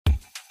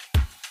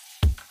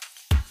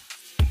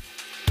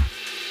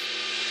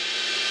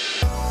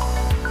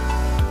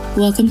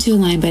Welcome to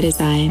Aligned by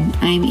Design.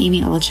 I'm Amy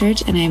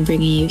Allchurch, and I'm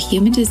bringing you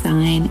human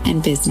design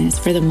and business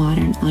for the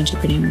modern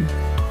entrepreneur.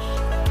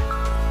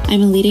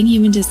 I'm a leading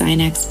human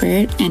design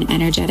expert and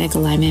energetic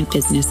alignment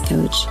business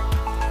coach.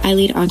 I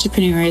lead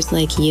entrepreneurs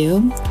like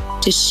you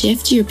to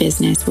shift your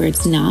business where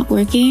it's not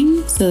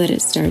working so that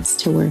it starts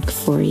to work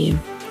for you.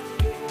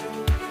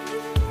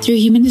 Through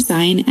human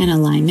design and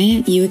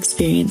alignment, you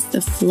experience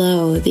the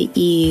flow, the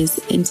ease,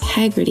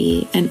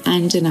 integrity, and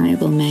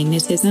undeniable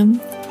magnetism,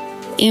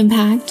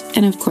 impact,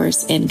 and of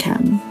course,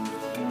 income.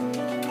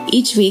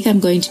 Each week, I'm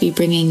going to be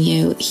bringing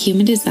you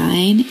human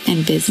design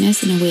and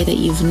business in a way that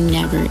you've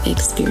never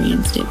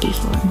experienced it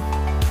before.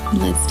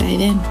 Let's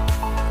dive in.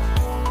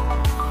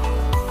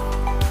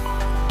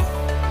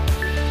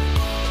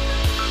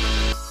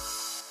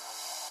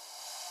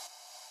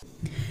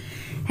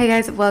 Hey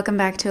guys, welcome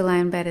back to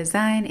Aligned by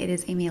Design. It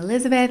is Amy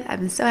Elizabeth.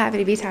 I'm so happy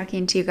to be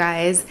talking to you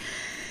guys.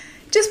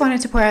 Just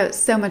wanted to pour out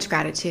so much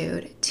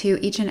gratitude to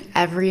each and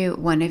every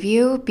one of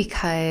you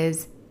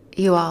because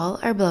you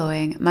all are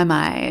blowing my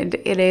mind.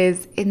 It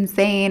is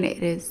insane.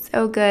 It is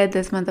so good.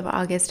 This month of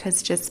August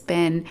has just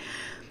been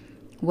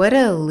what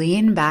a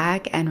lean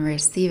back and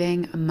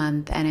receiving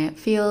month, and it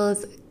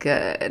feels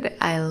good.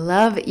 I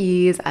love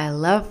ease. I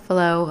love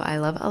flow. I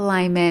love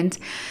alignment.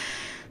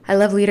 I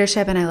love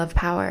leadership and I love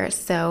power.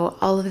 So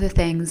all of the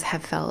things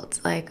have felt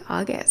like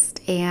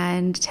August.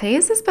 And today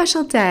is a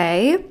special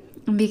day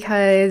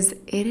because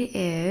it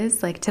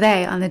is, like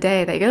today, on the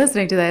day that you're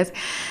listening to this,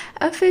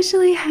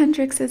 officially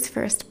Hendrix's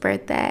first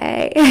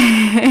birthday.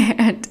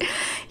 And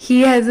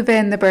he has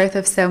been the birth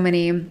of so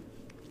many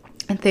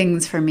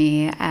things for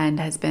me and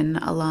has been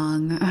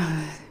along,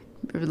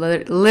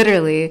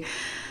 literally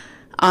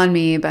on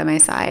me, by my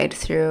side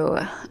through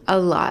a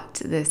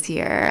lot this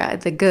year.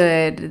 The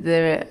good,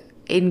 the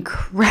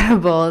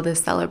incredible, the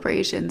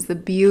celebrations, the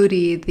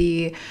beauty,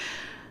 the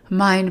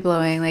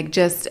mind-blowing, like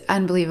just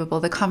unbelievable,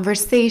 the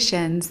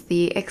conversations,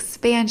 the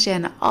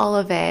expansion, all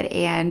of it.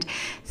 And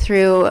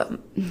through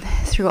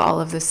all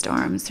of the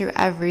storms, through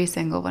every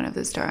single one of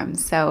the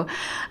storms. So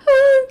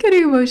I'm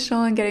getting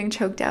emotional and getting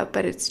choked up,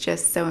 but it's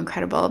just so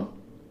incredible.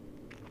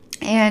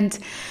 And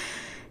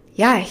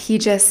yeah, he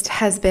just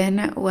has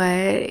been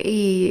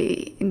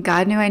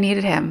God knew I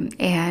needed him.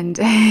 And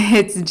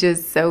it's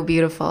just so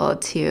beautiful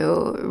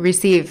to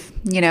receive,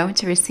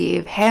 to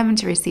receive him,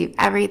 to receive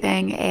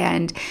everything.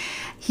 And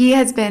he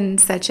has been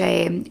such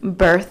a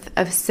birth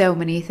of so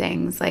many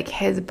things. Like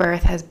his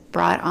birth has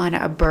brought on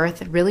a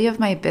birth really of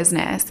my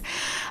business.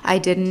 I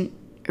didn't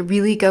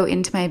really go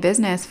into my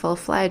business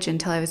full-fledged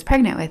until I was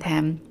pregnant with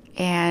him.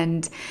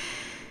 And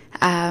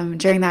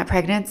during that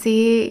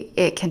pregnancy,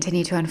 it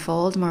continued to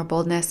unfold, more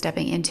boldness,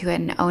 stepping into it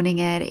and owning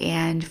it.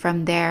 And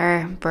from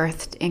there,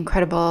 birthed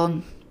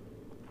incredible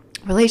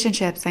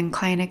relationships and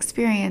client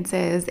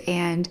experiences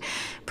and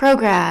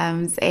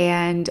programs.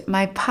 And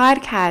my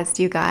podcast,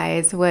 you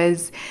guys,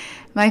 was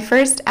my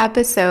first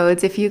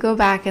episodes. If you go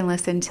back and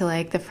listen to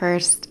like the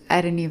first,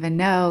 I don't even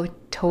know,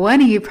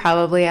 20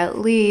 probably at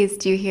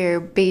least, you hear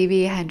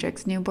baby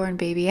Hendrix, newborn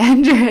baby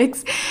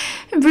Hendrix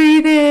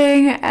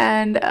breathing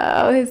and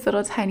his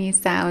little tiny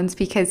sounds,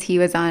 because he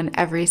was on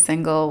every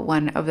single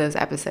one of those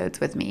episodes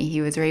with me.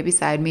 He was right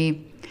beside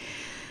me,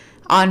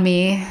 on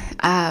me,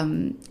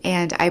 and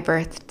I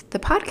birthed the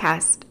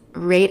podcast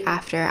right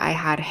after I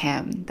had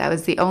him. That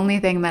was the only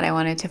thing that I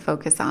wanted to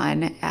focus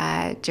on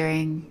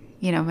during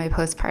my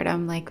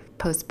postpartum, like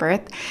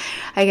post-birth,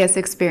 I guess,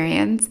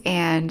 experience.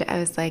 And I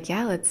was like,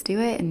 yeah, let's do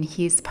it. And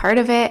he's part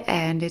of it.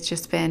 And it's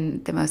just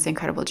been the most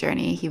incredible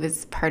journey. He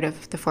was part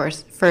of the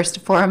first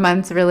 4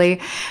 months, really,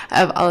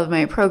 of all of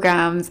my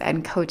programs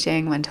and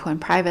coaching, one-to-one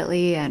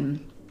privately,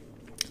 and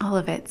all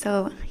of it.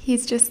 So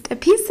he's just a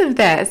piece of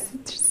this.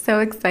 It's just so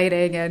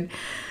exciting. And,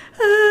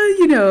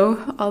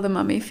 all the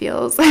mommy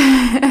feels.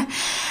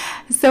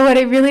 So what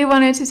I really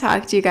wanted to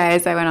talk to you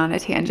guys, I went on a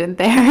tangent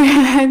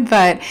there,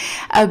 but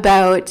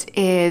about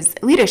is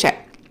leadership.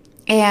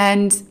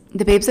 And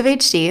the Babes of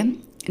HD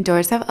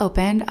doors have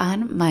opened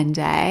on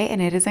Monday, and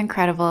it is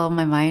incredible.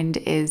 My mind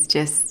is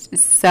just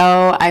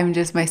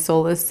my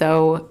soul is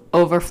so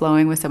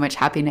overflowing with so much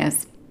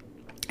happiness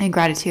and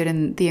gratitude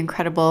and the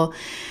incredible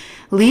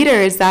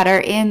leaders that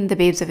are in the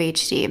Babes of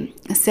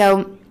HD.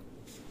 So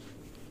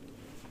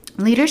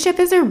leadership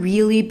is a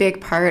really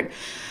big part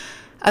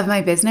of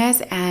my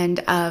business and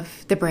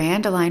of the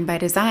brand Aligned by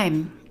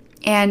Design.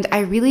 And I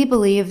really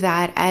believe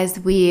that as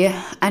we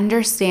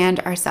understand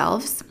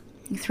ourselves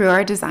through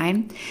our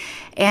design,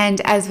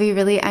 and as we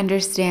really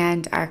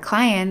understand our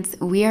clients,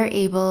 we are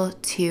able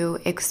to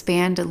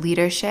expand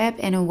leadership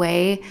in a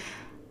way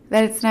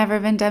that it's never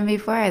been done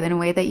before, in a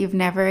way that you've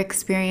never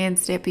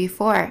experienced it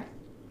before.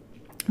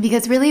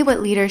 Because really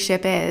what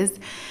leadership is,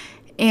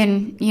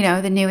 in,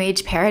 the new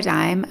age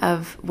paradigm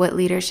of what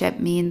leadership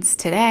means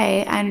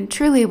today, and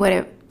truly what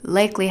it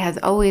likely has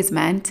always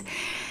meant,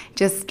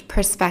 just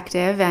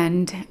perspective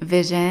and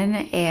vision.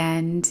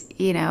 And,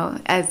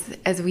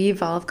 as we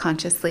evolve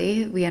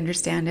consciously, we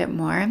understand it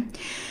more.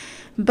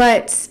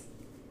 But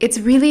it's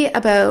really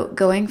about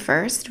going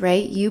first,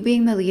 right? You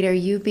being the leader,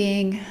 you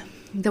being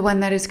the one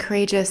that is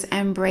courageous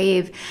and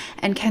brave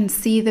and can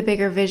see the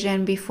bigger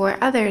vision before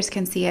others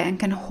can see it and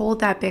can hold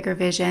that bigger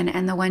vision,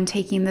 and the one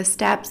taking the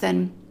steps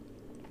and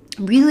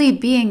really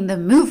being the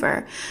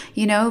mover,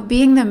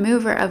 being the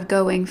mover of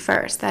going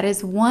first. That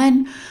is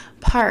one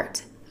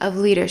part of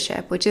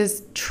leadership, which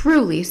is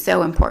truly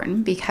so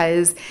important,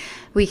 because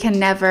we can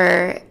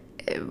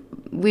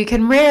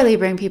rarely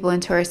bring people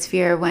into our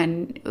sphere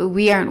when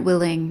we aren't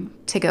willing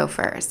to go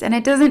first. And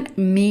it doesn't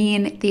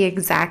mean the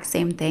exact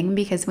same thing,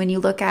 because when you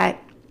look at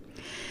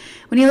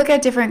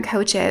different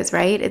coaches,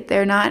 right,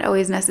 they're not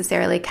always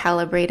necessarily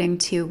calibrating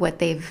to what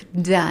they've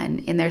done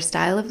in their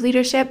style of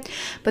leadership,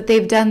 but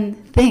they've done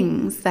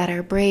things that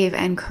are brave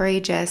and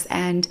courageous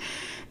and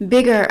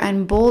bigger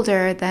and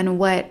bolder than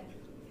what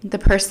the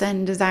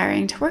person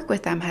desiring to work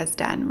with them has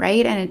done,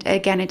 right? And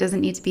it doesn't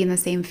need to be in the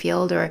same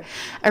field or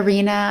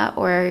arena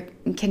or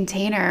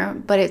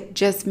container, but it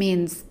just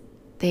means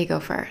they go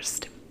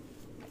first.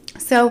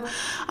 So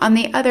on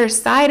the other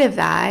side of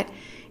that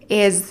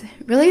is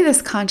really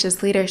this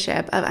conscious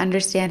leadership of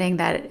understanding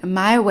that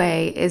my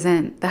way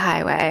isn't the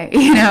highway.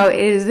 It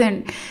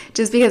isn't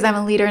just because I'm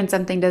a leader in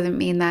something doesn't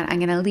mean that I'm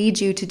going to lead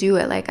you to do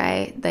it like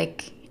I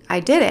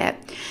did it.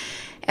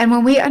 And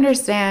when we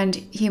understand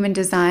human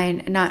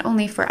design, not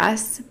only for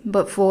us,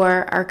 but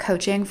for our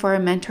coaching, for our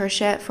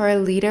mentorship, for our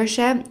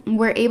leadership,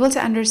 we're able to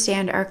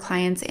understand our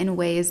clients in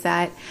ways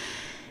that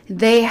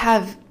they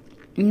have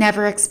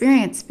never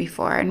experienced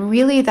before. And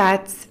really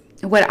that's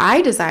what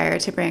I desire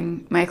to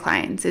bring my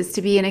clients, is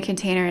to be in a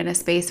container, in a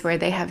space where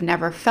they have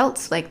never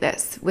felt like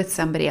this with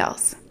somebody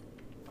else,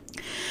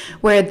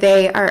 where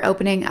they are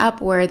opening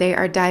up, where they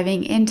are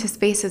diving into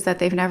spaces that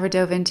they've never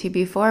dove into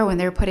before, when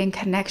they're putting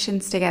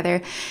connections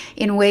together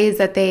in ways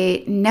that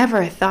they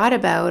never thought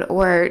about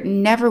or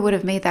never would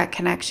have made that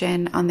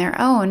connection on their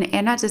own.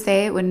 And not to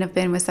say it wouldn't have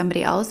been with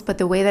somebody else, but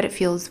the way that it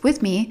feels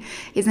with me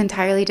is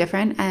entirely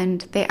different,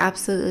 and they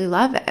absolutely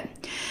love it.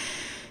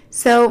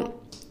 So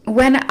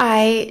when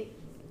I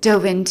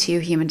dove into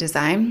human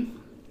design,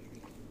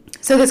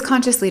 so this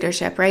conscious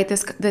leadership, right?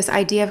 This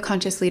idea of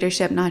conscious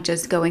leadership, not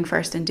just going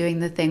first and doing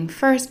the thing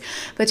first,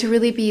 but to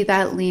really be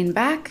that lean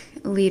back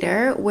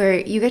leader where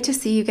you get to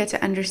see, you get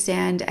to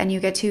understand, and you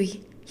get to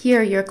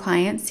hear your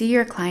client, see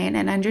your client,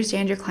 and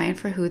understand your client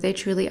for who they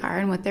truly are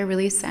and what they're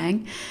really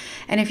saying.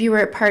 And if you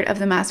were part of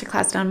the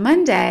masterclass on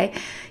Monday,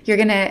 you're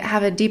going to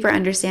have a deeper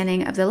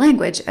understanding of the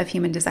language of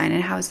human design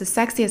and how it's the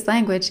sexiest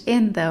language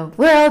in the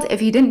world.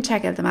 If you didn't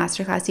check out the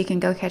masterclass, you can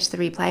go catch the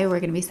replay. We're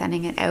going to be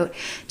sending it out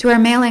to our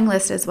mailing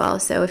list as well.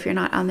 So if you're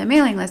not on the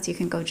mailing list, you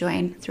can go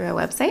join through our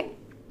website.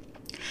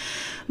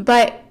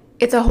 But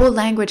it's a whole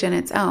language in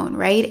its own,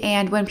 right?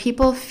 And when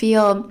people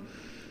feel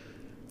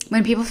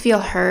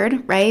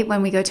heard, right?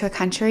 When we go to a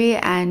country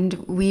and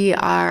we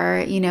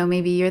are,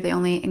 maybe you're the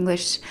only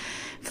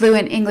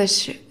fluent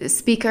English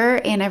speaker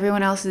and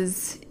everyone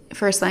else's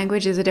first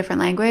language is a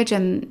different language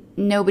and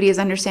nobody is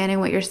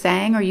understanding what you're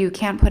saying, or you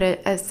can't put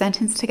a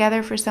sentence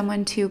together for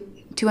someone to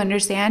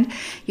understand.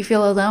 You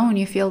feel alone,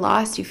 you feel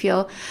lost, you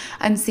feel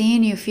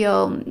unseen, you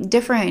feel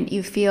different,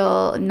 you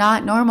feel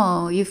not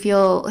normal, you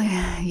feel,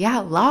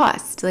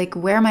 lost. Like,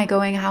 where am I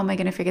going? How am I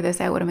going to figure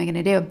this out? What am I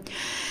going to do?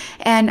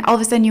 And all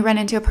of a sudden you run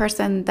into a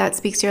person that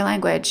speaks your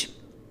language.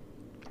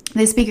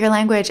 They speak your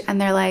language and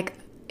you're like,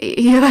 who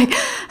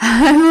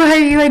are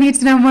you? I need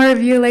to know more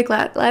of you. Like,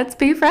 let's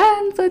be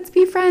friends.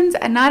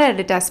 And not out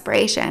of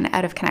desperation,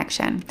 out of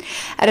connection,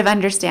 out of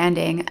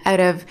understanding, out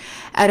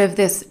of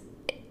this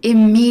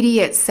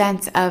immediate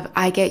sense of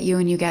I get you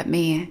and you get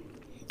me,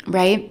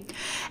 right?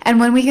 And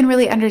when we can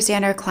really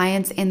understand our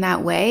clients in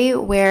that way,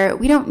 where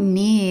we don't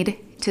need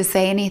to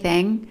say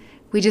anything,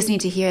 we just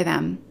need to hear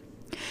them.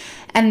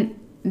 And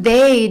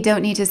they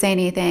don't need to say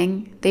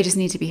anything, they just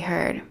need to be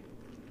heard.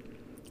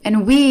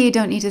 And we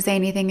don't need to say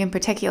anything in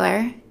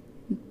particular.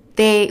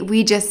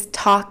 We just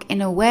talk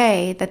in a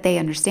way that they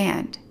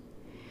understand,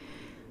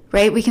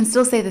 right? We can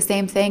still say the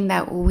same thing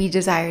that we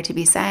desire to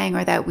be saying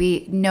or that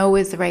we know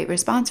is the right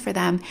response for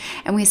them,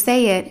 and we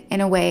say it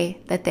in a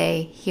way that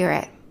they hear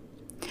it.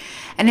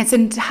 And it's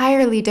an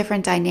entirely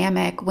different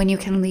dynamic when you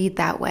can lead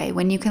that way,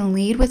 when you can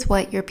lead with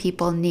what your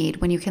people need,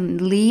 when you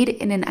can lead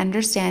in an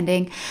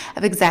understanding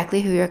of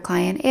exactly who your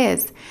client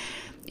is.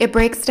 It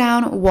breaks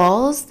down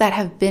walls that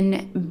have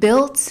been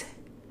built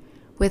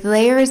with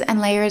layers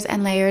and layers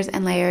and layers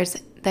and layers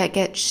that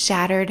get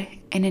shattered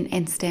in an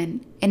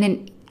instant, in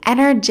an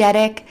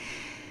energetic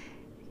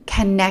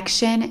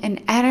connection,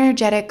 an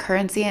energetic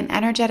currency, an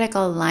energetic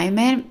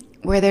alignment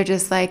where they're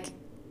just like,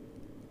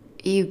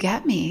 you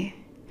get me.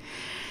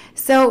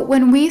 So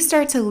when we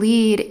start to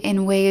lead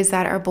in ways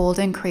that are bold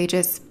and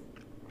courageous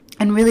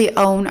and really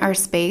own our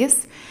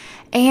space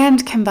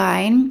and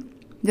combine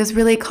this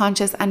really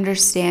conscious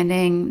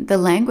understanding, the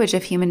language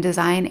of human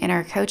design in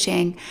our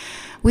coaching,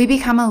 we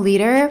become a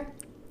leader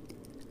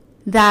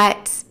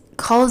that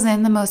calls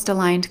in the most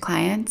aligned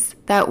clients,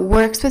 that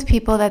works with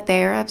people that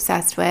they are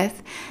obsessed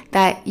with,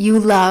 that you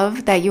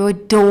love, that you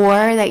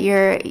adore, that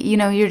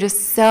you're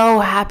just so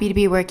happy to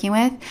be working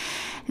with,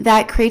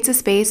 that creates a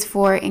space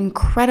for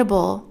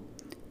incredible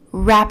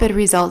rapid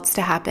results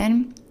to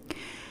happen.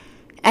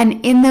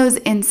 And in those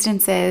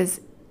instances,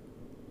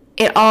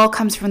 it all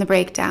comes from the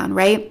breakdown,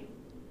 right?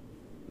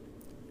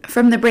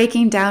 From the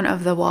breaking down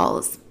of the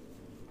walls.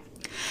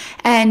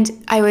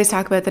 And I always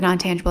talk about the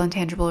non-tangible and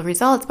tangible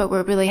results, but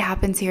what really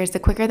happens here is the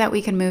quicker that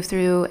we can move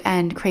through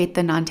and create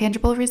the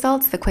non-tangible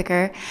results, the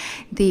quicker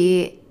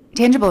the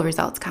tangible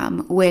results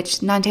come,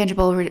 which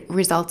non-tangible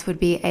results would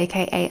be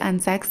AKA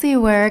unsexy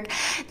work.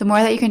 The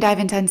more that you can dive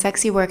into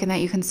unsexy work and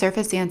that you can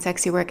surface the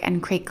unsexy work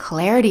and create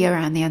clarity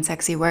around the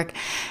unsexy work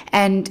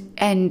and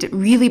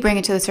really bring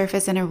it to the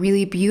surface in a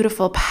really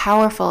beautiful,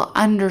 powerful,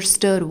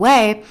 understood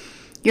way,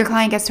 your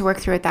client gets to work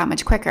through it that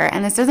much quicker.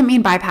 And this doesn't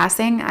mean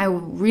bypassing. I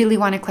really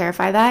want to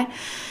clarify that.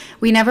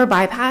 We never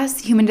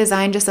bypass. Human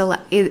design just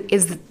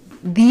is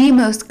the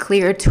most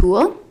clear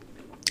tool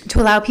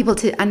to allow people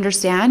to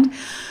understand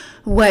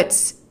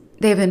what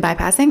they've been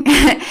bypassing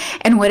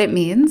and what it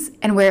means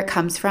and where it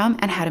comes from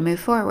and how to move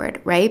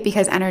forward, right?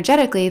 Because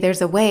energetically,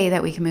 there's a way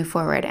that we can move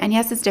forward. And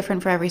yes, it's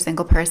different for every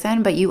single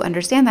person, but you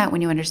understand that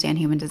when you understand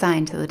human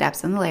design to the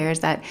depths and the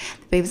layers that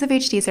the Babes of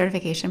HD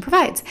certification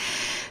provides.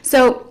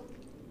 So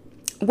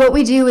what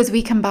we do is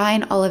we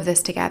combine all of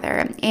this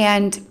together.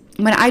 And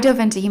when I dove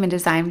into human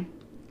design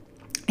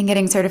and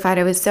getting certified,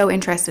 I was so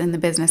interested in the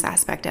business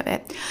aspect of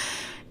it.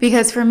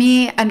 Because for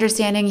me,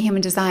 understanding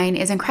human design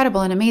is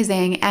incredible and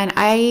amazing. And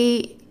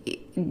I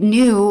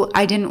knew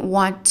I didn't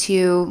want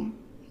to,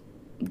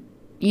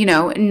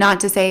 not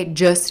to say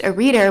just a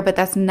reader, but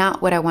that's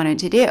not what I wanted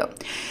to do.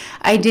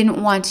 I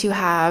didn't want to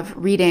have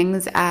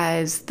readings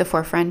as the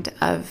forefront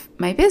of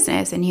my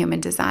business in human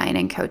design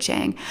and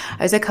coaching.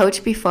 I was a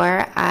coach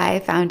before I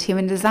found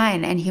human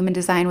design, and human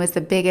design was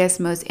the biggest,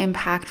 most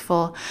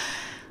impactful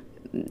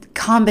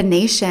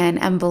combination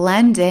and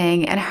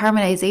blending and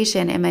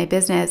harmonization in my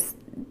business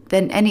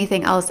than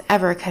anything else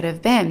ever could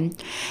have been.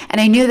 And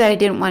I knew that I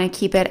didn't want to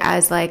keep it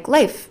as like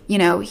life,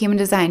 human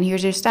design,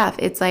 here's your stuff.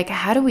 It's like,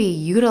 how do we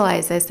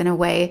utilize this in a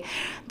way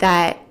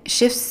that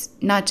shifts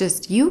not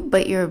just you,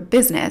 but your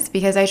business?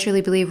 Because I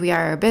truly believe we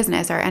are our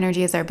business. Our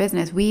energy is our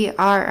business. We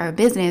are our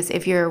business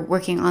if you're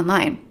working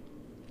online.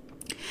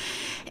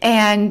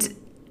 And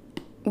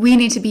we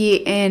need to be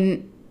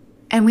in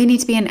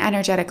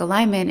energetic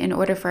alignment in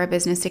order for our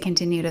business to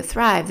continue to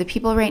thrive. The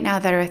people right now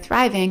that are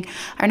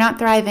not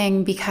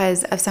thriving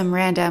because of some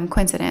random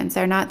coincidence.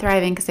 They're not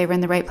thriving because they were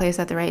in the right place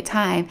at the right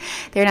time.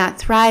 They're not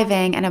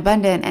thriving and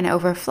abundant and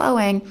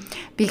overflowing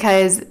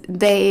because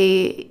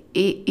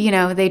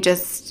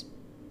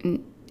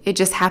it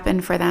just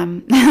happened for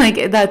them.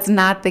 Like, that's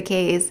not the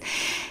case.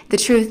 The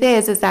truth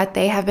is that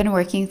they have been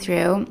working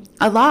through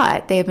a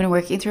lot. They have been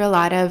working through a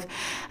lot of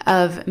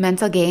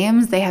mental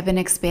games. They have been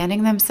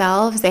expanding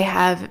themselves. They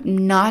have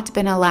not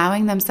been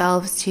allowing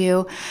themselves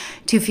to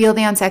feel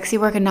the unsexy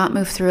work and not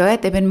move through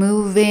it. They've been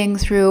moving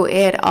through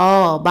it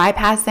all,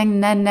 bypassing,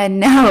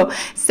 no,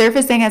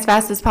 surfacing as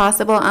fast as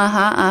possible,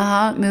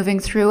 moving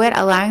through it,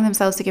 allowing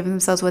themselves to give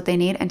themselves what they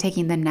need and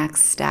taking the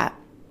next step.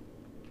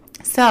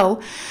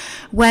 So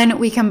when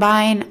we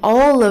combine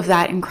all of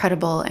that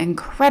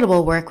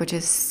incredible work, which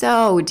is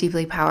so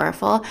deeply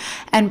powerful,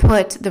 and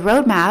put the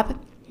roadmap,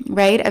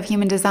 right, of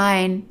human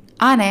design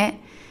on it,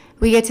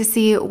 we get to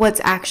see what's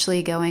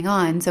actually going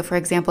on. So for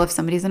example, if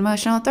somebody's an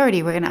emotional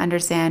authority, we're going to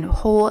understand,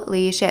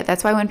 holy shit.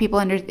 That's why when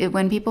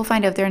people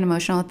find out they're an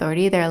emotional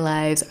authority, their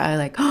lives are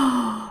like,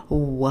 oh,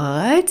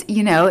 what?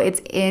 It's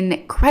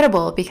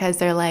incredible because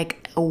they're like,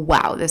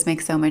 wow, this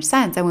makes so much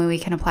sense. And when we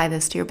can apply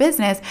this to your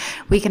business,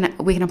 we can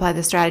apply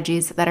the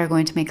strategies that are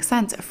going to make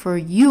sense for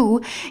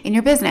you in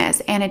your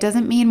business. And it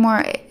doesn't mean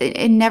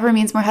it never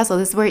means more hustle.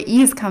 This is where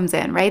ease comes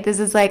in, right? This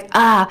is like,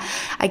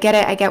 I get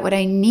it. I get what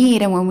I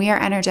need. And when we are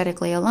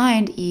energetically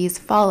aligned, ease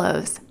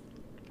follows.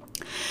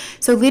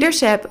 So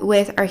leadership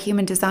with our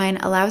human design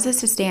allows us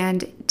to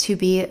stand to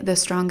be the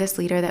strongest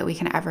leader that we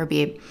can ever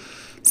be.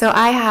 So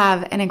I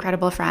have an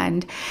incredible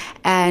friend,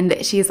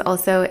 and she's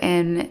also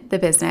in the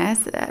business,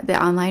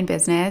 the online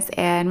business,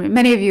 and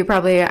many of you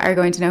probably are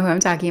going to know who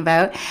I'm talking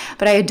about,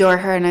 but I adore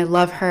her and I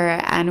love her,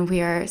 and we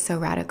are so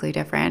radically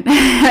different.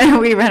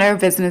 We run our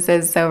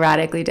businesses so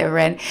radically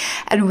different,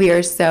 and we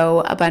are so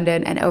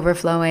abundant and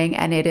overflowing,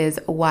 and it is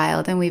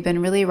wild. And we've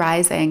been really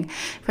rising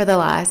for the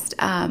last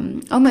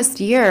almost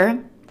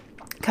year,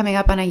 coming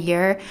up on a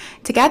year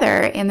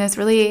together in this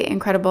really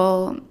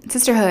incredible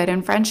sisterhood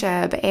and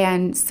friendship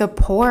and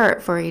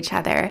support for each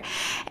other.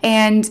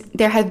 And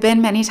there have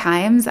been many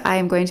times,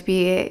 I'm going to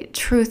be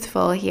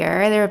truthful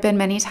here, there have been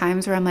many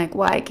times where I'm like,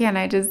 why can't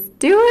I just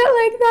do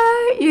it like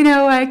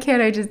that? Why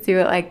can't I just do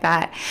it like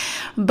that?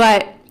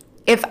 But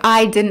if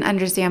I didn't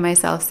understand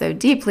myself so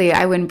deeply,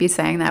 I wouldn't be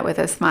saying that with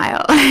a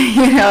smile.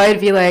 I'd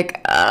be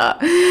like,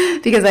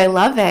 because I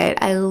love it.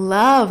 I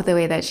love the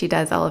way that she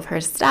does all of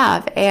her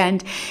stuff.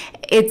 And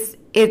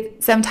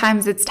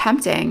sometimes it's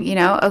tempting,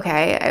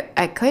 okay,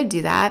 I could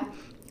do that,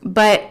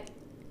 but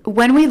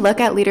when we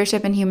look at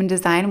leadership and human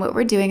design, what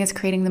we're doing is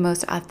creating the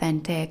most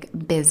authentic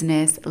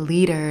business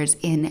leaders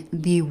in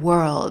the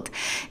world.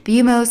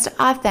 The most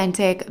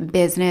authentic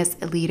business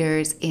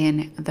leaders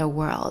in the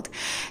world.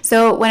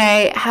 So when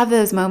I have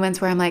those moments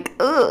where I'm like,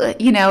 ugh,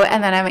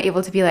 and then I'm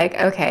able to be like,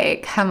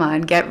 okay, come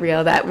on, get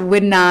real. That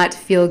would not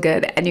feel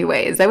good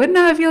anyways. That would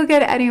not feel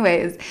good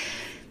anyways.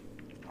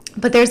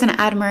 But there's an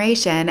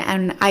admiration,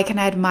 and I can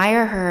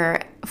admire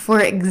her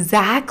for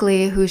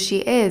exactly who she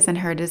is and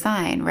her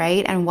design,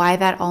 right? And why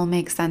that all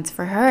makes sense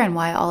for her and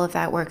why all of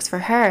that works for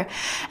her.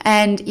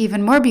 And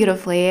even more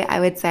beautifully, I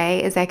would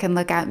say, is I can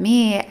look at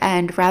me,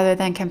 and rather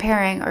than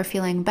comparing or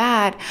feeling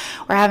bad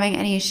or having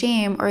any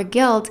shame or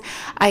guilt,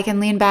 I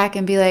can lean back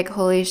and be like,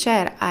 holy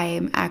shit,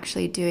 I'm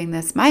actually doing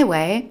this my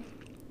way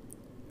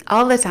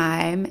all the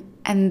time.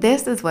 And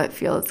this is what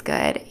feels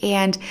good.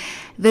 And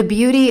the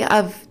beauty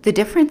of the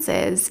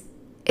differences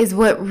is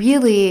what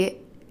really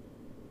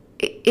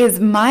is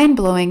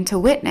mind-blowing to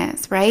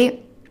witness,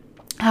 right?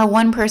 How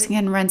one person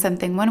can run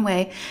something one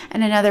way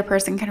and another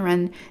person can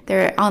run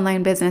their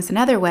online business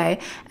another way,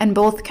 and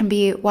both can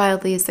be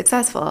wildly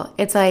successful.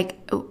 It's like,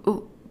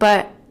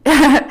 but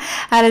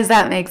how does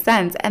that make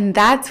sense? And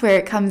that's where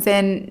it comes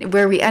in,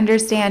 where we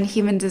understand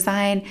human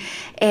design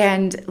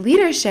and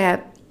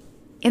leadership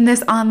in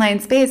this online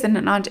space, and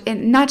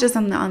not just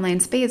in the online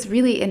space,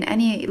 really in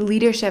any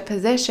leadership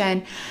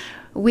position.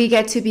 We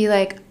get to be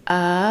like,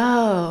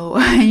 oh,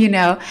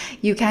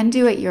 you can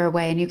do it your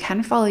way, and you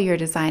can follow your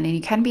design, and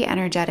you can be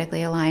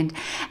energetically aligned,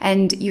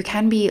 and you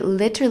can be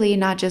literally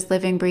not just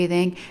living,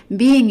 breathing,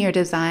 being your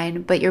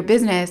design, but your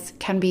business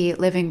can be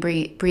living,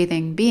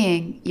 breathing,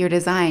 being your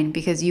design,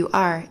 because you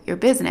are your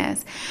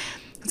business.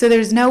 So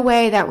there's no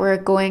way that we're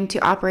going to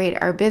operate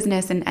our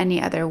business in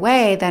any other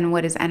way than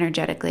what is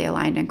energetically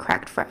aligned and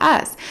correct for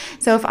us.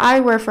 So if I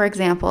were, for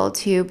example,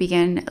 to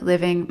begin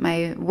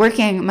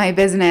working my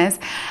business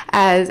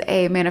as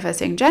a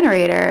manifesting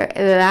generator,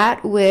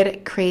 that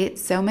would create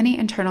so many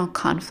internal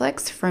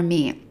conflicts for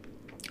me.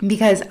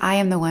 Because I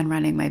am the one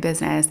running my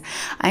business.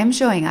 I am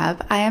showing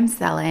up, I am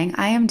selling,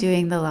 I am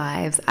doing the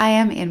lives, I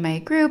am in my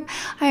group,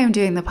 I am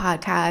doing the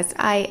podcast,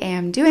 I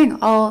am doing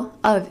all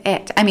of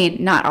it. I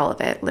mean, not all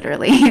of it,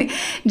 literally,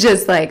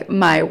 just like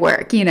my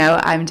work,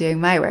 I'm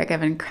doing my work. I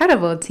have an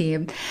incredible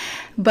team.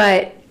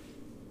 But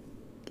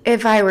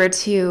if I were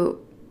to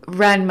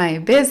run my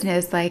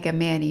business like a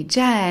Manny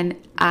Jen,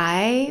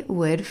 I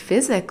would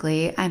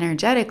physically,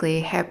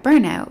 energetically hit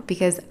burnout,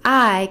 because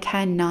I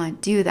cannot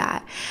do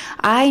that.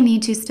 I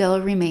need to still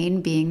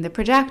remain being the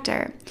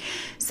projector.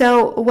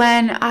 So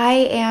when I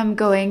am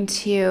going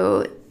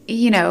to,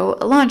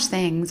 launch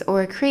things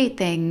or create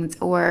things,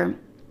 or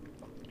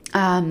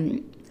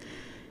when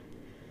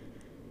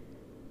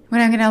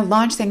I'm going to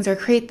launch things or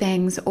create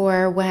things,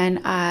 or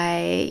when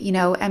I,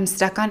 am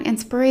stuck on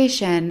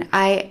inspiration,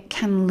 I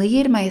can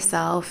lead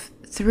myself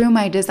through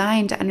my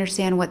design to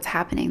understand what's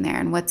happening there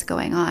and what's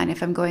going on.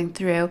 If I'm going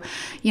through,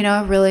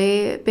 a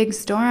really big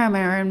storm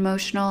or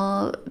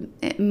emotional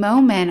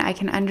moment, I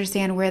can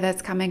understand where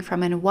that's coming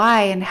from and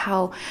why, and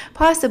how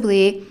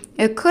possibly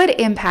it could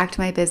impact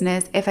my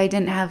business if I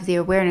didn't have the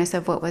awareness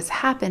of what was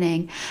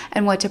happening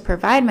and what to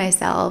provide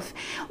myself,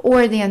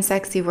 or the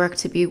unsexy work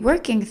to be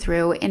working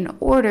through in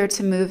order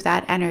to move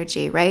that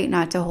energy, right?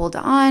 Not to hold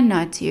on,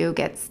 not to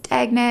get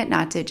stagnant,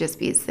 not to just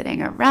be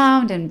sitting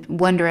around and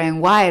wondering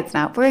why it's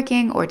not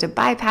working, or to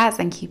bypass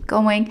and keep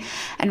going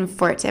and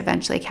for it to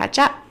eventually catch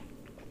up.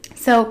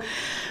 So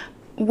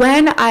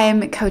when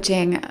I'm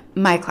coaching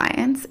my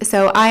clients,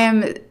 so I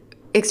am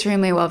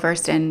extremely well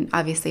versed in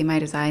obviously my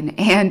design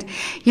and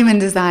human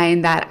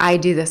design, that I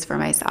do this for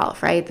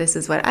myself, right? This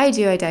is what I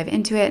do. I dive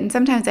into it. And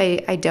sometimes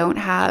I don't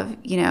have,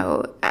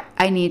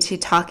 I need to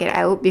talk it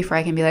out before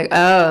I can be like,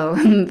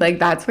 oh, like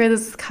that's where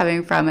this is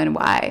coming from and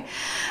why.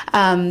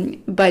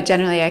 But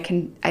generally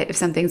if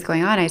something's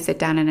going on, I sit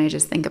down and I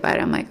just think about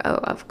it. I'm like, oh,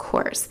 of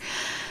course.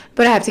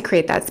 But I have to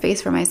create that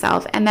space for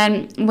myself. And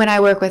then when I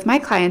work with my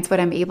clients, what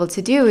I'm able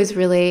to do is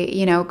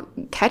really,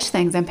 catch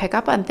things and pick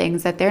up on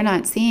things that they're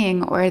not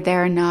seeing, or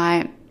they're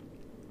not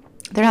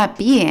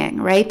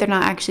being, right? They're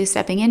not actually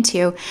stepping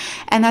into.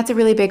 And that's a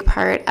really big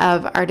part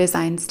of our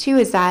designs too,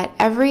 is that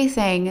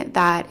everything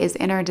that is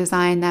in our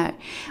design, that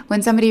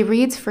when somebody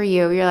reads for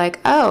you, you're like,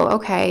 oh,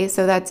 okay,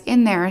 so that's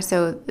in there.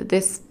 So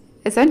this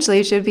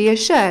essentially should be a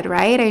should,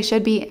 right? I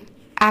should be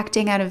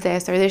acting out of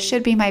this, or this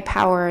should be my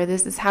power, or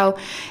this is how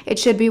it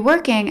should be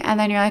working. And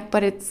then you're like,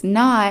 but it's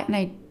not, and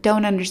I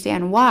don't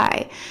understand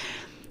why.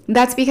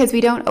 That's because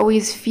we don't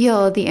always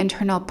feel the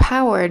internal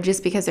power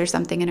just because there's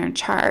something in our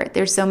chart.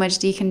 There's so much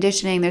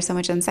deconditioning, there's so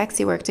much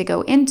unsexy work to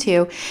go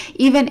into,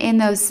 even in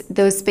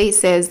those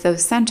spaces,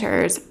 those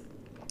centers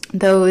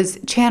those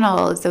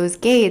channels, those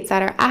gates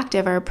that are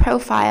active, our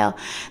profile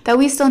that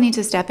we still need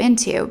to step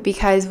into,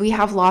 because we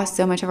have lost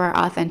so much of our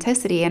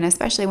authenticity. And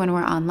especially when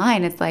we're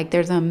online, it's like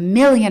there's a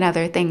million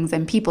other things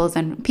and people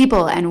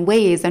and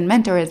ways and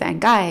mentors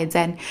and guides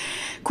and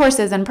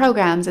courses and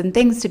programs and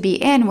things to be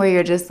in, where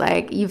you're just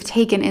like, you've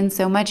taken in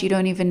so much, you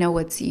don't even know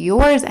what's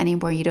yours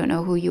anymore. You don't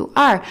know who you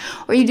are,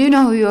 or you do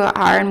know who you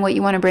are and what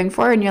you want to bring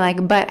forward, and you're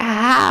like, but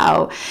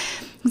how?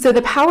 So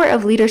the power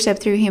of leadership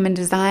through human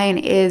design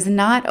is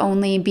not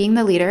only being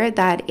the leader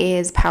that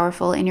is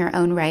powerful in your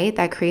own right,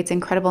 that creates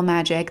incredible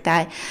magic,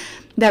 that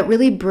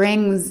really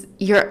brings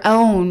your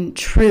own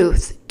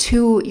truth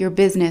to your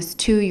business,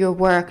 to your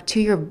work, to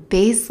your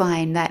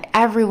baseline that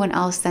everyone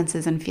else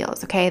senses and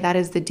feels, okay? That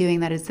is the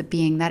doing, that is the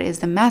being, that is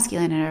the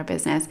masculine in our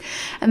business.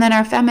 And then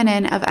our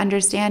feminine of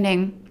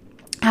understanding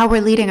how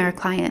we're leading our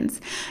clients,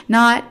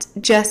 not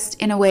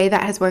just in a way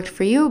that has worked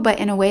for you, but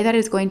in a way that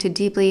is going to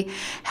deeply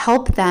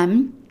help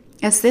them,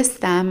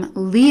 assist them,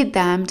 lead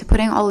them to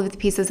putting all of the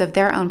pieces of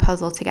their own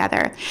puzzle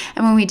together.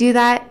 And when we do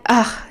that,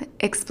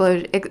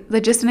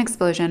 just an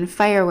explosion,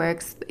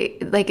 fireworks,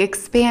 like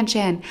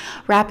expansion,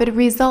 rapid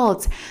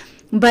results.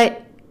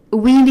 But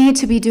we need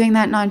to be doing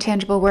that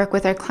non-tangible work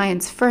with our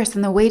clients first.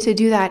 And the way to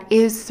do that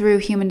is through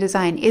human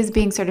design, is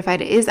being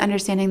certified, is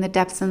understanding the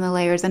depths and the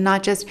layers, and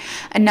not just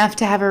enough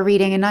to have a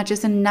reading, and not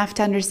just enough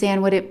to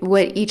understand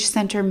what each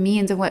center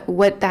means and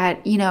what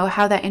that,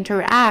 how that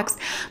interacts,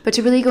 but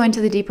to really go into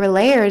the deeper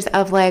layers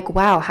of like,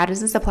 wow, how does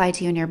this apply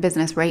to you in your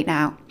business right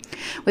now?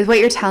 With what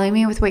you're telling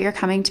me, with what you're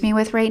coming to me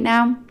with right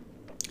now,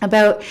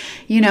 about,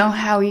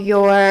 how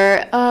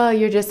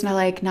you're just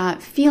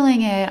not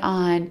feeling it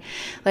on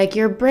like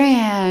your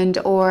brand,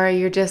 or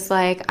you're just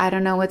like, I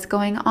don't know what's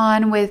going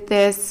on with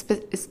this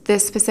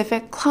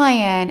specific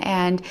client,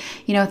 and,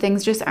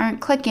 things just aren't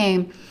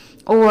clicking.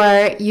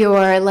 Or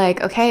you're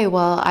like, okay,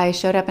 well, I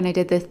showed up and I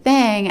did this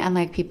thing, and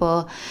like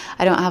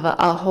I don't have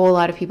a whole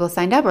lot of people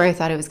signed up, or I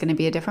thought it was going to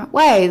be a different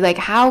way. Like,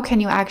 how can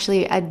you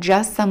actually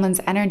adjust someone's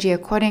energy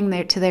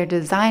according to their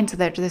design, so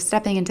that they're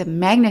stepping into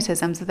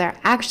magnetism, so they're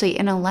actually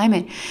in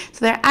alignment,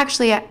 so they're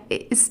actually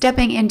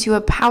stepping into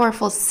a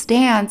powerful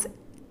stance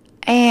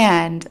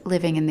and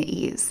living in the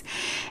ease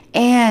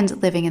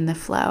and living in the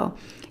flow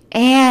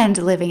and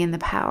living in the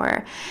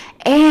power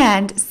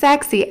and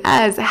sexy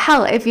as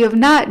hell. If you have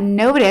not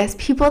noticed,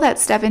 people that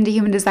step into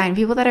human design,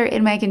 people that are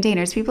in my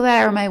containers, people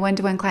that are my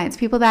one-to-one clients,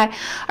 people that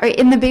are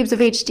in the Babes of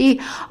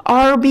HD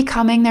are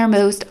becoming their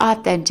most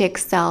authentic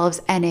selves,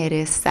 and it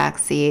is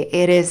sexy.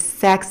 It is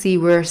sexy.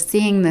 We're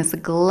seeing this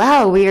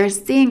glow. We are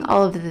seeing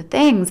all of the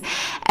things,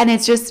 and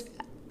it's just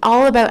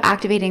all about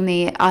activating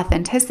the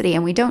authenticity,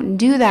 and we don't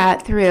do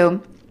that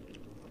through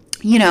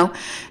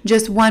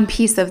just one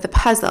piece of the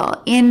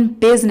puzzle. In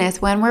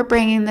business, when we're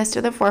bringing this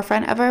to the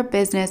forefront of our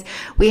business,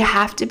 we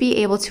have to be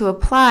able to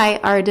apply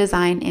our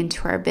design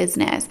into our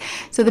business.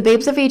 So the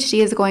Babes of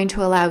HD is going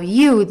to allow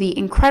you, the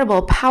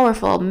incredible,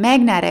 powerful,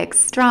 magnetic,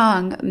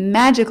 strong,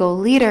 magical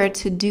leader,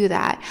 to do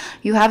that.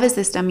 You have a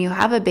system, you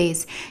have a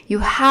base, you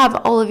have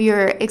all of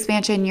your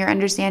expansion, your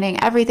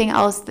understanding, everything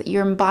else,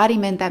 your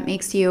embodiment that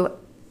makes you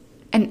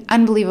an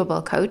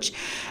unbelievable coach.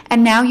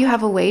 And now you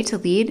have a way to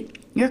lead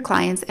your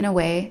clients in a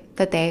way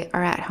that they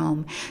are at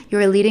home.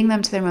 You're leading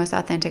them to their most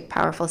authentic,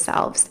 powerful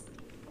selves.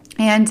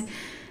 And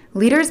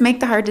leaders make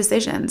the hard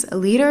decisions.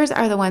 Leaders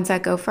are the ones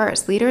that go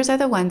first. Leaders are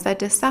the ones that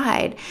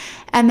decide.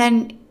 And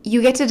then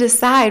you get to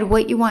decide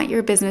what you want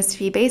your business to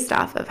be based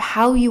off of,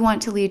 how you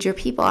want to lead your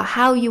people,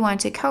 how you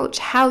want to coach,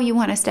 how you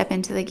want to step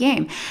into the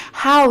game,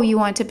 how you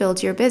want to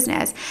build your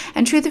business.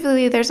 And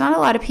truthfully, there's not a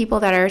lot of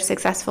people that are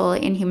successful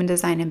in human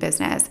design and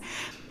business.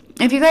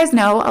 If you guys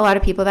know a lot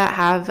of people that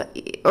have,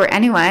 or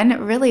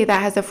anyone really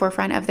that has the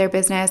forefront of their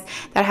business,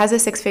 that has a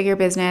six-figure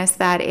business,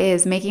 that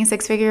is making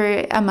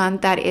six-figure a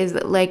month, that is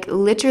like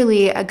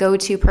literally a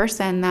go-to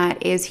person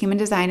that is human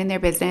design in their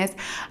business,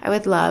 I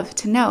would love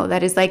to know.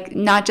 That is like,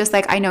 not just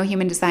like, I know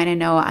human design, I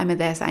know I'm a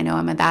this, I know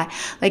I'm a that,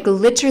 like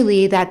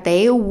literally that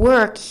they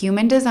work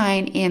human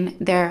design in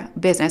their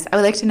business. I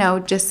would like to know,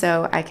 just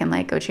so I can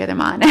like go cheer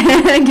them on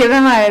and give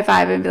them a high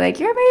five and be like,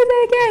 you're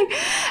amazing, yay.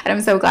 And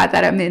I'm so glad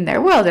that I'm in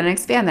their world and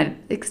expanded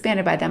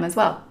by them as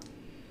well.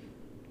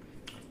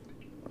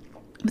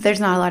 But there's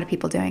not a lot of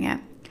people doing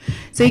it.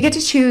 So you get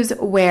to choose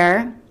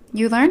where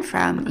you learn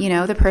from.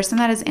 The person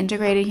that has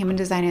integrated human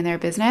design in their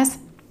business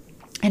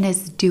and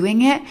is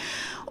doing it,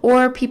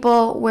 or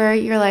people where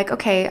you're like,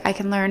 okay, I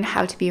can learn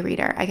how to be a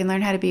reader. I can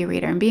learn how to be a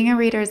reader. And being a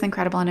reader is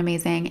incredible and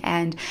amazing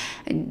and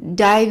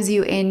dives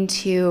you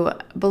into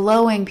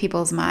blowing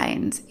people's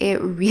minds.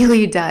 It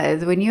really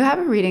does. When you have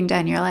a reading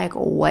done, you're like,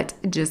 what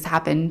just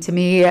happened to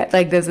me?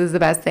 Like, this is the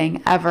best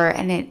thing ever.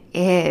 And it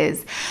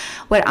is.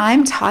 What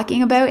I'm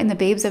talking about in the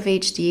Babes of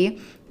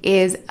HD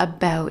is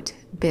about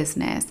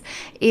business,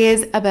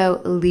 is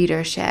about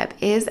leadership,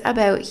 is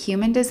about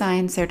human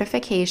design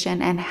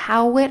certification, and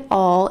how it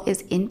all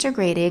is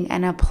integrating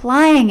and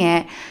applying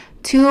it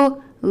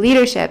to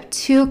leadership,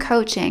 to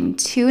coaching,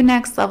 to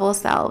next level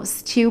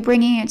selves, to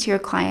bringing it to your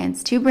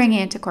clients, to bringing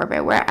it to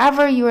corporate,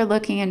 wherever you are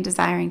looking and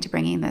desiring to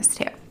bringing this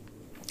to.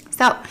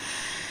 So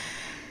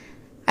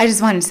I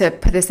just wanted to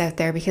put this out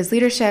there because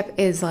leadership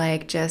is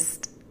like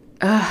just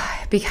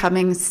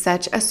becoming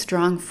such a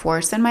strong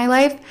force in my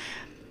life.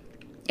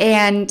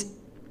 And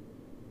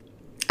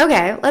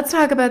okay, let's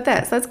talk about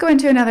this. Let's go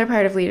into another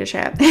part of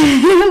leadership.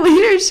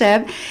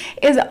 Leadership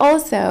is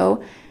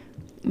also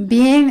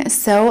being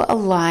so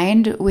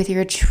aligned with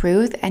your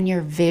truth and your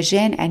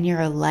vision and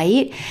your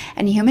light.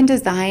 And human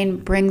design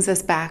brings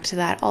us back to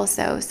that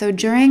also. So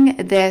during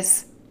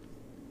this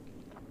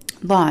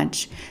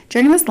launch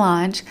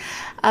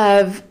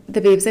of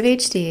the Babes of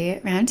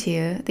HD round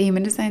 2, the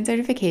human design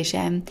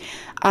certification,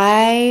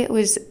 I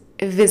was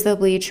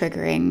visibly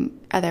triggering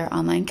other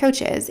online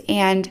coaches.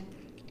 And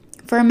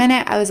for a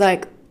minute, I was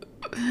like,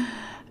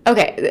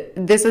 okay,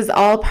 this is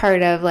all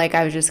part of like,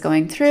 I was just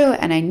going through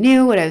and I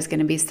knew what I was going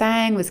to be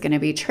saying was going to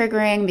be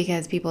triggering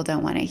because people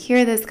don't want to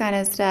hear this kind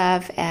of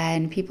stuff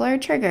and people are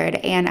triggered.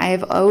 And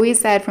I've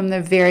always said from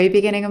the very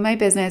beginning of my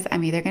business,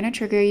 I'm either going to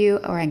trigger you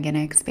or I'm going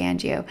to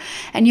expand you.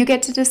 And you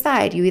get to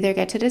decide. You either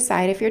get to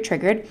decide if you're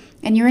triggered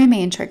and you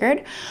remain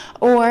triggered,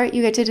 or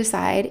you get to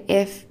decide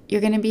if you're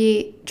going to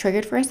be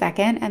triggered for a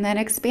second and then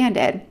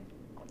expanded.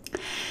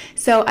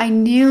 So I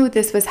knew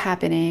this was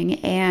happening.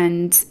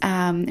 And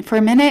for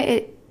a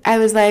minute, I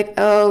was like,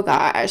 oh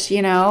gosh,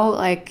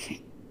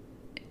 like,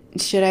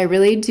 should I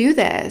really do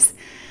this?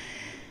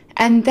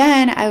 And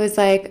then I was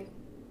like,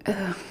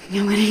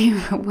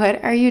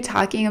 what are you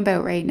talking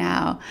about right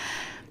now?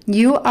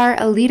 You are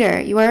a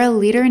leader. You are a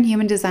leader in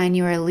human design.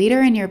 You are a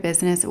leader in your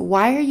business.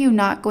 Why are you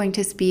not going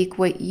to speak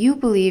what you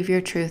believe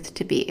your truth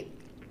to be?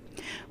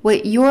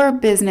 What your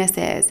business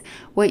is,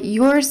 what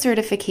your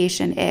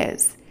certification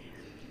is.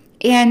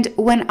 And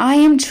when I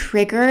am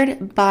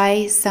triggered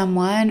by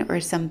someone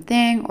or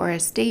something or a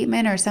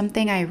statement or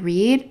something I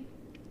read,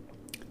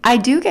 I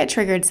do get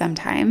triggered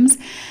sometimes.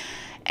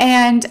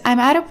 And I'm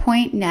at a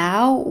point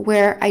now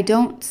where I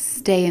don't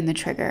stay in the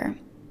trigger.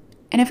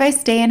 And if I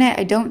stay in it,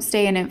 I don't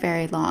stay in it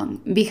very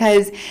long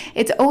because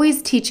it's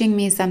always teaching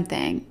me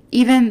something.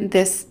 Even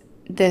this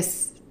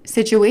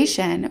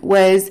situation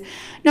was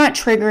not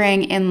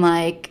triggering in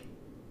like,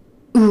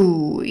 ooh,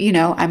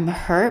 I'm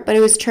hurt, but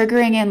it was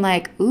triggering in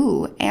like,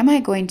 ooh, am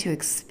I going to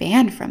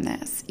expand from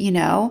this,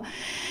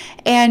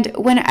 And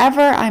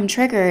whenever I'm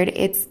triggered,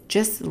 it's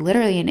just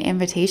literally an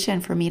invitation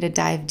for me to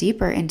dive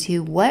deeper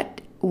into what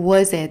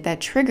was it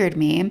that triggered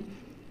me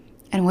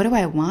and what do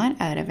I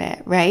want out of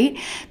it, right?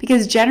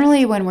 Because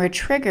generally when we're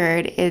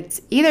triggered,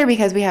 it's either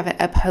because we have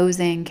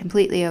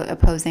completely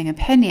opposing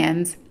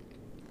opinions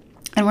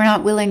and we're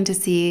not willing to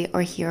see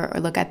or hear or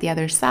look at the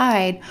other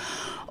side,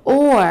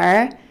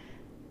 or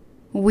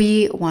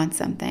we want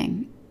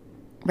something,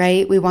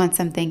 right? We want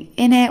something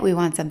in it. We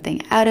want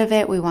something out of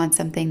it. We want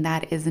something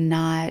that is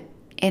not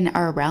in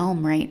our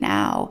realm right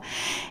now.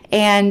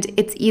 And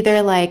it's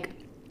either like,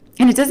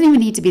 and it doesn't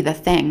even need to be the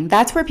thing.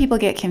 That's where people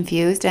get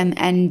confused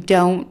and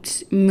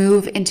don't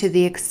move into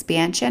the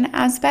expansion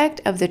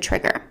aspect of the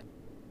trigger.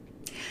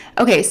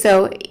 Okay,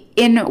 so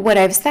in what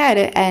I've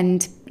said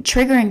and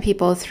triggering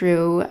people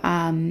through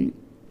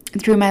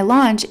my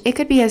launch, it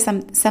could be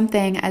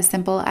something as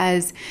simple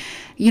as,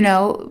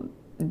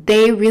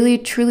 they really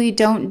truly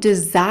don't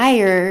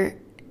desire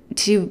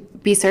to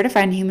be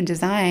certified in human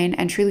design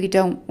and truly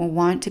don't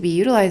want to be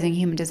utilizing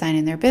human design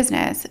in their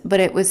business, but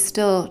it was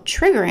still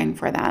triggering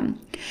for them.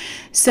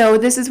 So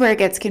this is where it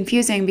gets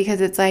confusing because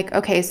it's like,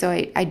 okay, so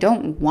I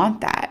don't want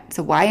that.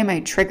 So why am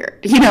I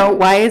triggered?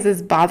 Why is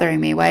this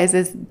bothering me? Why is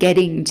this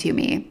getting to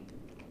me?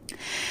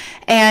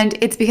 And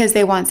it's because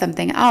they want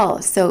something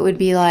else. So it would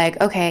be like,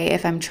 okay,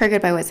 if I'm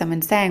triggered by what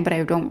someone's saying, but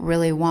I don't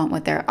really want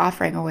what they're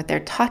offering or what they're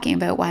talking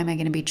about, why am I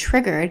going to be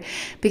triggered?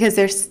 Because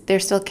they're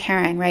still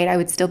caring, right? I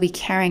would still be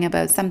caring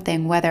about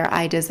something, whether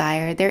I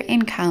desired their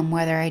income,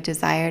 whether I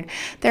desired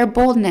their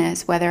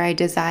boldness, whether I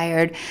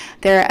desired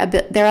their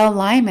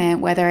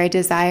alignment, whether I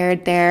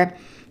desired their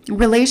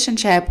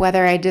relationship,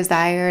 whether I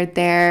desired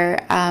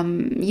their,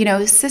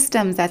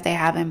 systems that they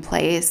have in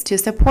place to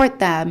support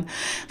them.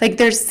 Like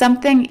there's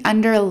something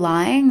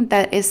underlying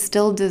that is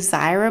still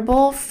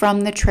desirable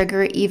from the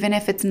trigger, even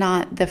if it's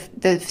not the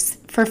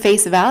for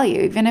face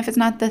value, even if it's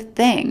not the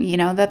thing,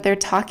 that they're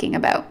talking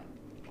about.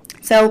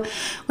 So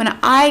when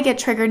I get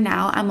triggered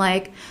now, I'm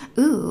like,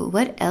 ooh,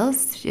 what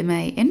else am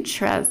I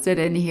interested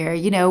in here?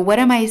 What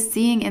am I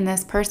seeing in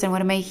this person?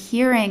 What am I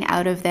hearing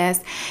out of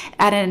this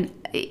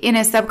in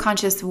a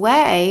subconscious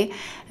way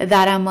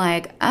that I'm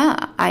like,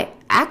 I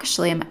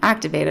actually am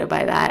activated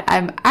by that.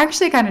 I'm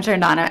actually kind of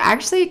turned on. I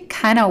actually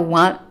kind of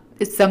want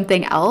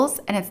something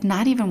else, and it's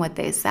not even what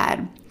they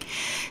said.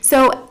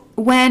 So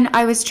when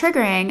I was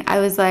triggering, I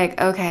was like,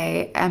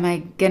 okay, am I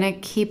going to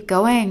keep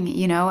going?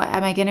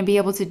 Am I going to be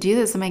able to do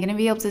this? Am I going to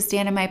be able to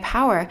stand in my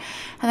power? And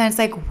then it's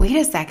like, wait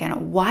a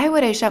second, why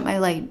would I shut my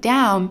light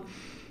down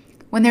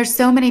when there's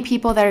so many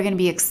people that are going to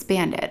be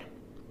expanded?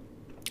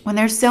 when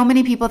there's so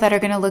many people that are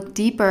going to look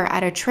deeper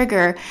at a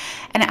trigger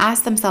and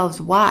ask themselves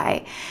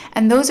why.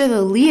 And those are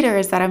the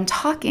leaders that I'm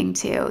talking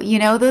to.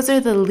 Those are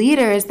the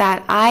leaders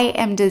that I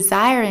am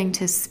desiring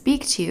to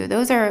speak to.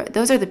 Those are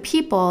the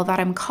people that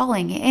I'm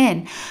calling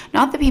in,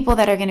 not the people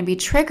that are going to be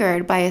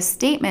triggered by a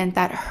statement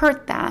that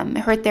hurt them,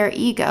 hurt their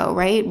ego,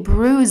 right?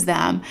 Bruise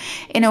them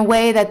in a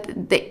way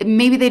that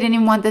maybe they didn't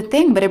even want the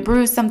thing, but it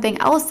bruised something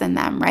else in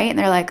them, right? And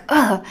they're like,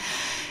 ugh.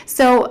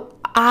 So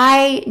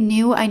I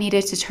knew I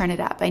needed to turn it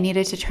up. I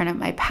needed to turn up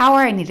my power.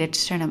 I needed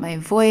to turn up my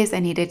voice. I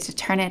needed to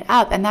turn it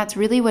up. And that's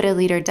really what a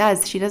leader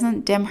does. She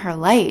doesn't dim her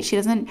light. She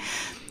doesn't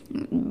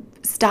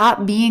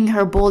stop being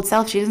her bold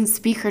self. She doesn't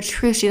speak her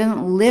truth. She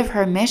doesn't live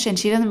her mission.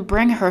 She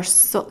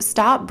doesn't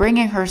stop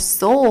bringing her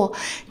soul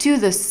to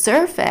the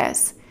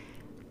surface.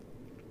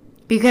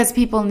 Because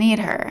people need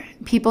her.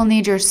 People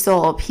need your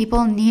soul.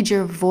 People need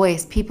your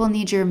voice. People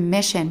need your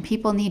mission.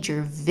 People need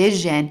your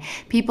vision.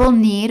 People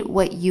need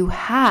what you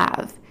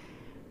have.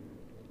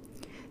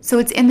 So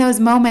it's in those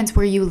moments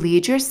where you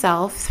lead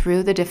yourself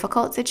through the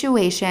difficult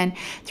situation,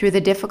 through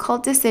the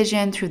difficult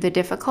decision, through the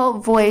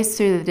difficult voice,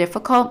 through the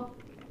difficult,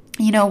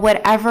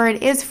 whatever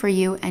it is for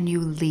you, and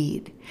you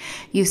lead.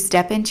 You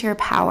step into your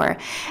power.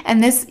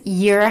 And this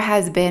year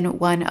has been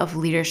one of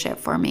leadership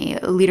for me.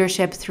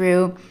 Leadership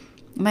through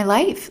my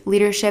life,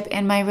 leadership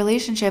in my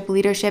relationship,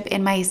 leadership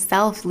in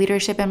myself,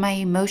 leadership in my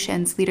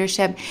emotions,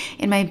 leadership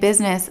in my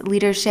business,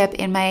 leadership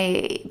in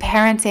my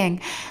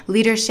parenting,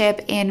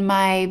 leadership in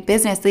my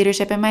business,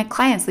 leadership in my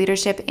clients,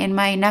 leadership in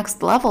my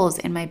next levels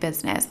in my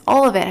business.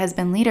 All of it has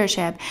been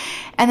leadership.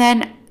 And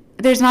then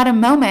there's not a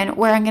moment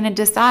where I'm going to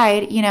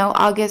decide,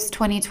 August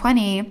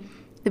 2020,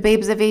 the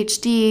Babes of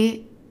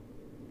HD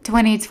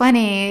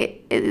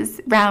 2020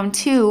 is round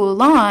 2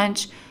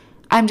 launch.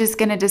 I'm just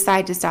going to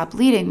decide to stop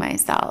leading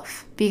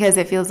myself because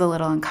it feels a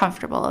little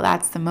uncomfortable.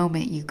 That's the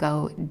moment you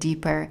go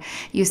deeper.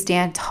 You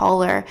stand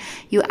taller.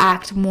 You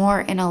act more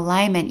in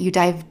alignment. You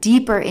dive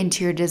deeper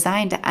into your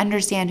design to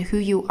understand who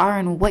you are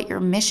and what your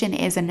mission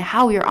is and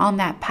how you're on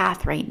that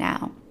path right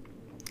now.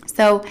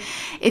 So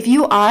if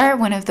you are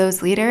one of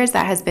those leaders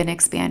that has been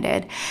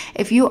expanded,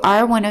 if you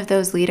are one of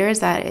those leaders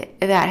that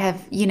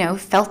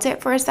have, felt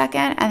it for a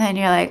second, and then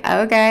you're like,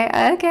 okay,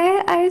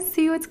 I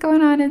see what's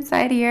going on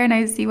inside here, and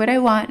I see what I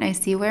want, and I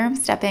see where I'm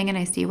stepping, and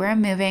I see where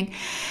I'm moving.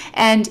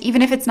 And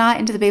even if it's not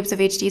into the Babes of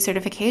HD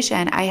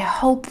certification, I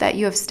hope that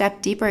you have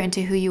stepped deeper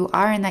into who you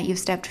are and that you've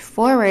stepped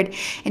forward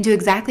into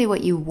exactly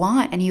what you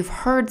want, and you've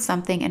heard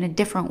something in a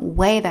different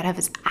way that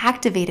has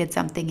activated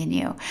something in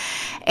you.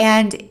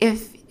 And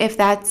if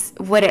that's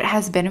what it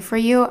has been for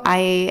you,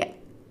 I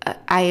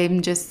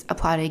am just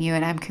applauding you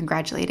and I'm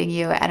congratulating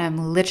you and I'm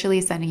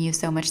literally sending you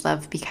so much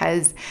love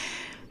because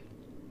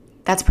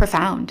that's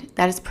profound.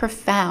 That is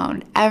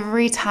profound.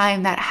 Every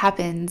time that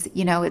happens,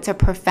 it's a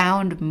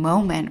profound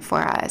moment for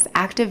us.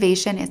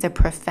 Activation is a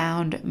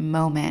profound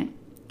moment.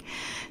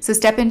 So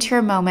step into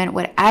your moment,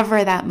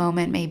 whatever that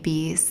moment may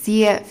be.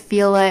 See it,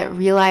 feel it,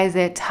 realize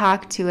it,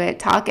 talk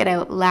it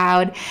out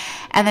loud,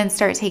 and then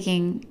start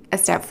taking a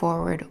step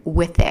forward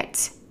with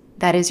it.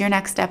 That is your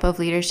next step of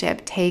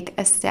leadership. Take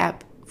a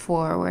step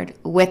forward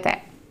with it.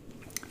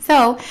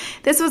 So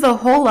this was a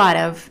whole lot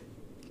of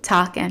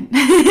talking.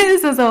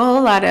 This was a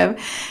whole lot of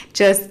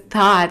just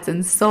thoughts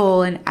and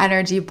soul and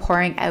energy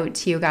pouring out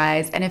to you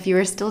guys. And if you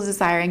are still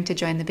desiring to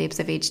join the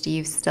Babes of HD,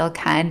 you still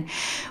can.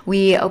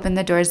 We open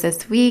the doors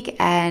this week,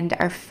 and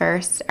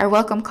our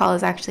welcome call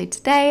is actually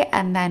today,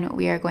 and then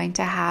we are going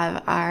to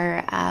have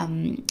our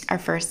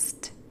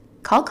first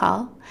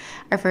call,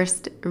 our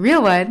first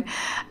real one.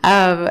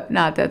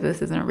 Not that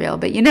this isn't real,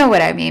 but you know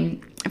what I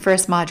mean.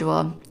 First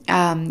module,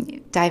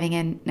 diving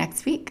in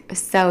next week.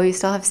 So you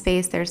still have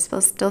space. There's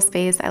still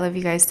space. I love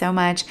you guys so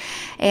much.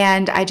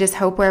 And I just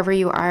hope wherever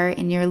you are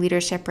in your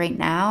leadership right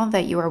now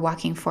that you are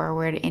walking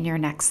forward in your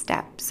next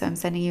step. So I'm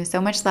sending you so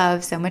much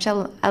love, so much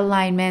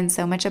alignment,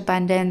 so much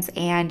abundance,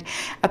 and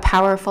a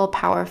powerful,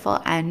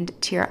 powerful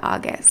end to your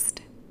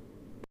August.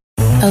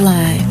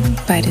 Align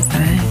by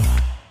Design.